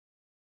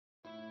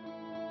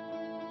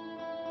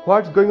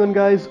What's going on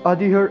guys,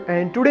 Adi here,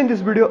 and today in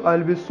this video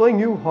I'll be showing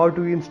you how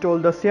to install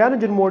the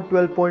Cynogenmod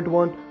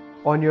 12.1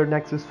 on your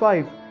Nexus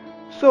 5.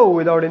 So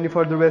without any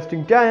further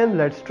wasting time,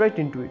 let's straight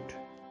into it.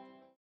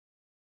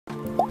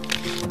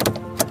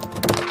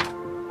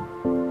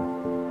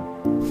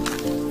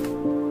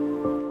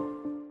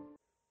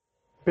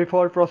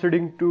 Before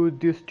proceeding to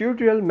this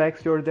tutorial, make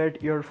sure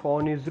that your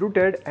phone is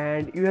rooted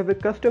and you have a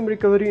custom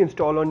recovery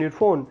installed on your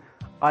phone.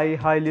 I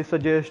highly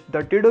suggest the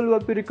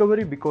TWRP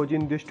recovery because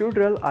in this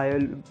tutorial I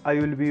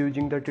will be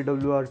using the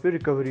TWRP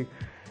recovery.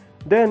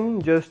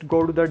 Then just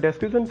go to the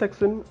description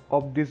section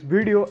of this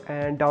video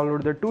and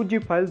download the two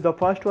zip files. The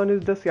first one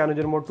is the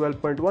Cynogenmod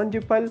 12.1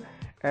 zip file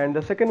and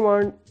the second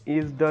one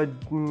is the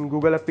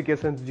Google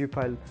Applications zip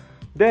file.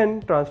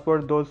 Then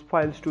transfer those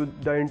files to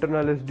the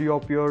internal SD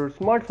of your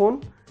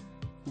smartphone.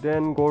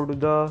 Then go to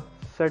the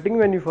setting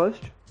menu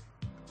first.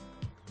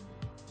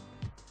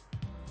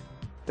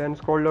 Then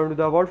scroll down to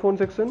the about phone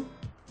section.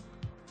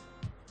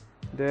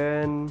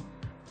 Then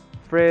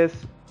press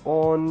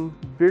on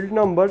build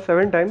number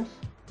 7 times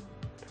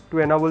to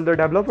enable the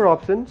developer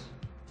options.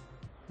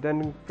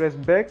 Then press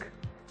back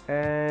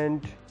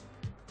and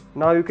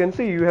now you can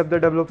see you have the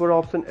developer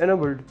option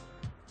enabled.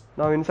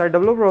 Now inside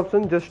developer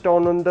option, just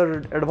turn on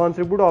the advanced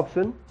reboot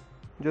option.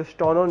 Just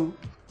turn on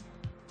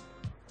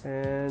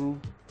and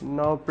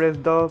now press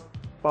the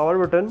power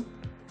button,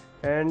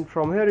 and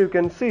from here you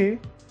can see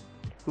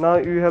now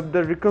you have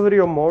the recovery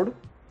mode.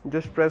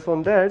 Just press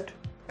on that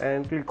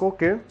and click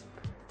OK.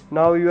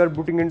 Now you are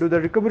booting into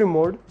the recovery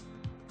mode.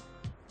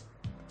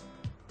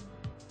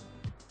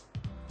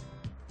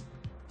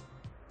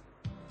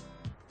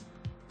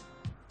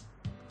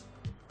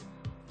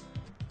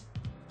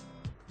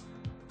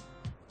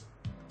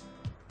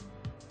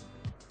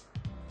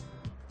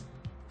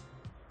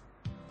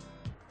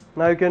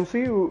 Now you can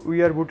see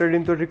we are booted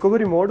into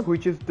recovery mode,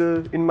 which is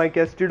in my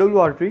case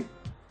TWRP.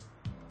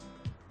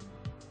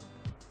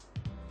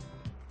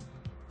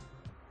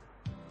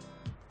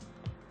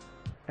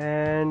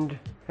 And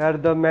here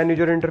the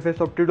manager interface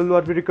of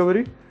TWRP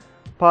recovery.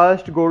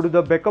 First go to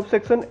the backup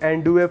section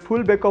and do a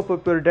full backup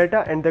of your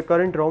data and the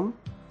current ROM.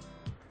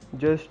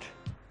 Just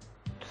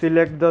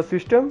select the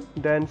system,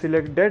 then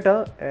select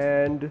data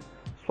and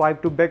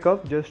swipe to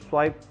backup. Just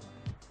swipe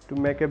to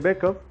make a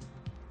backup.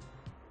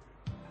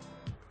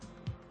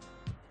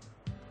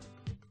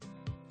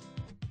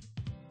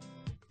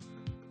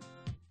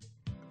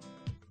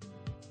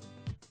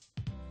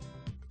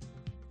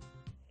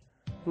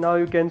 Now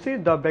you can see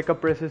the backup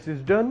process is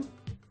done.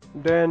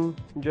 Then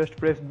just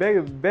press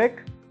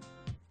back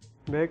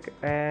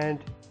and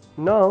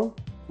now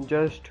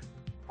just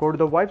go to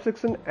the wipe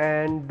section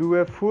and do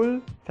a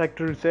full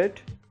factory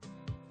reset.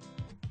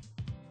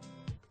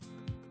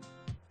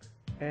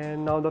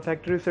 And now the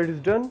factory reset is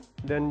done.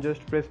 Then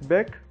just press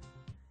back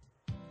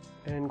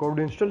and go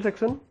to install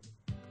section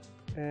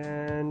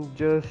and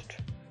just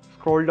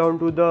scroll down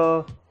to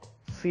the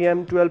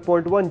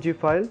CM12.1 zip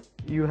file.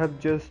 You have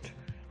just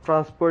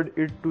transferred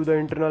it to the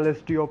internal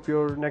SD of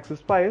your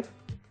Nexus 5.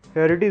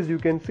 Here it is, you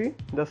can see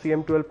the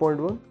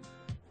CM12.1.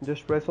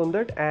 Just press on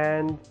that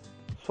and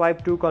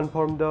swipe to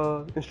confirm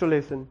the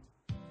installation.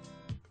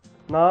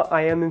 Now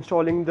I am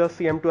installing the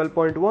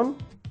CM12.1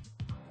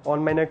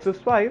 on my Nexus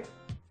 5.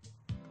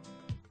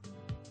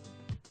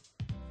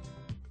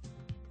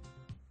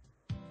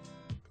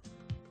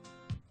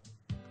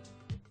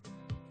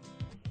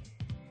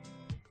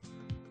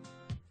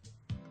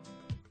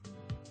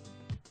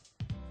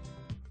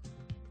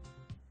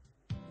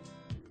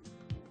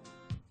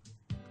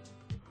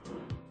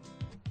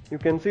 You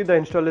can see the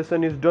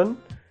installation is done.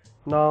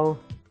 Now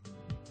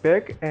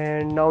back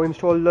and now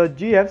install the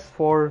GFs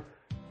for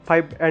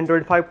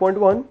Android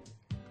 5.1.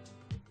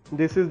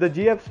 This is the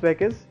GFs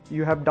package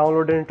you have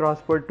downloaded and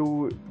transferred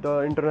to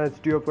the internal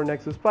SD of your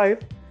Nexus 5.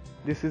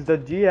 This is the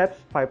GFs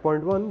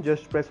 5.1.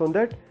 Just press on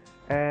that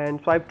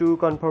and swipe to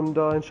confirm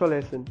the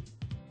installation.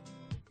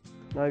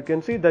 Now you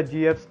can see the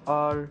GFs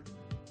are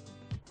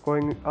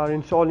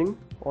installing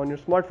on your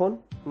smartphone.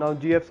 Now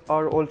GFs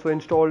are also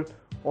installed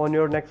on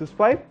your Nexus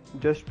 5.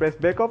 Just press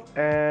backup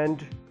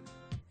and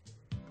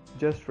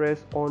just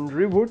press on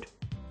reboot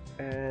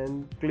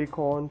and click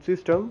on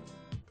system.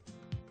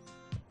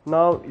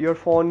 Now your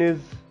phone is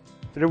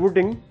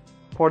rebooting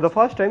for the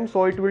first time,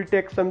 so it will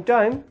take some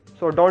time,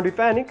 so don't be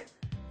panic.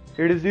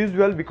 It is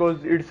usual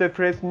because it's a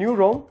fresh new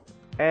ROM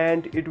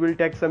and it will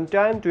take some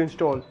time to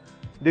install.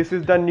 This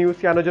is the new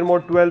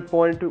Cynogenmod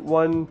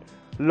 12.1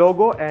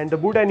 logo and the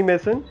boot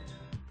animation.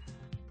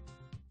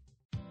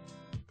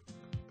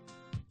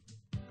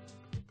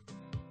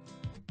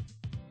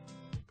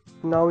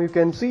 Now you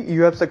can see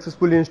you have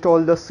successfully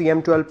installed the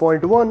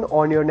CM12.1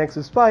 on your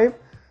Nexus 5.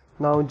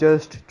 Now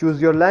just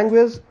choose your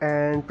language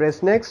and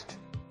press next.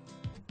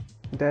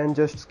 Then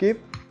just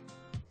skip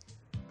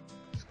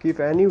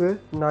anywhere.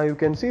 Now you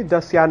can see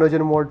the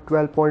Cynogenmod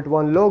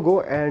 12.1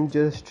 logo and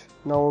just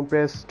now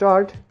press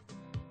start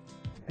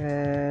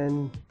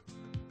and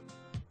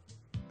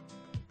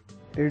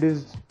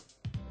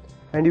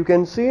you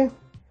can see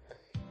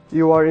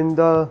you are in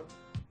the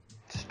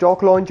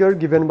stock launcher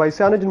given by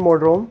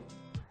Cynogenmod ROM.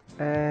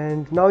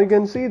 And now you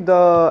can see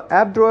the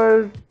app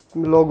drawer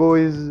logo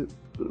is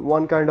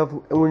one kind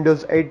of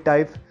Windows 8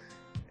 type.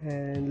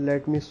 And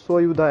let me show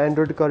you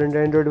the current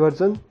Android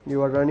version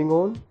you are running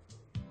on,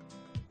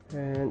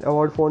 and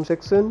about phone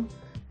section.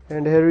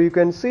 And here you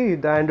can see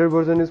the Android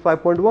version is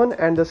 5.1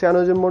 and the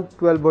Cynogenmod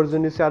 12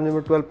 version is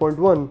Cynogenmod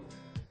 12.1.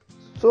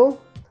 So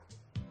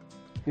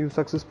you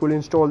successfully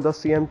installed the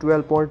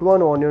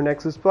CM12.1 on your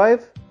Nexus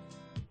 5.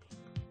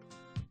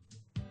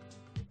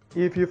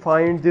 If you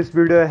find this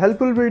video a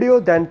helpful video,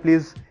 then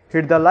please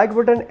hit the like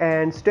button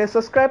and stay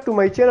subscribed to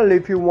my channel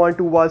if you want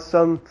to watch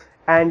some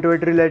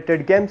Android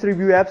related games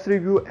review, apps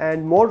review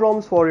and more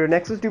ROMs for your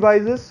Nexus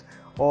devices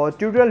or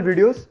tutorial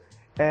videos.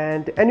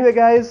 And anyway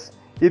guys,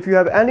 if you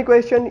have any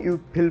question, you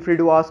feel free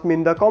to ask me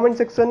in the comment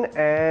section,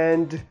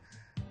 and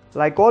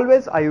like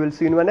always I will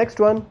see you in my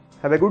next one.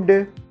 Have a good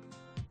day.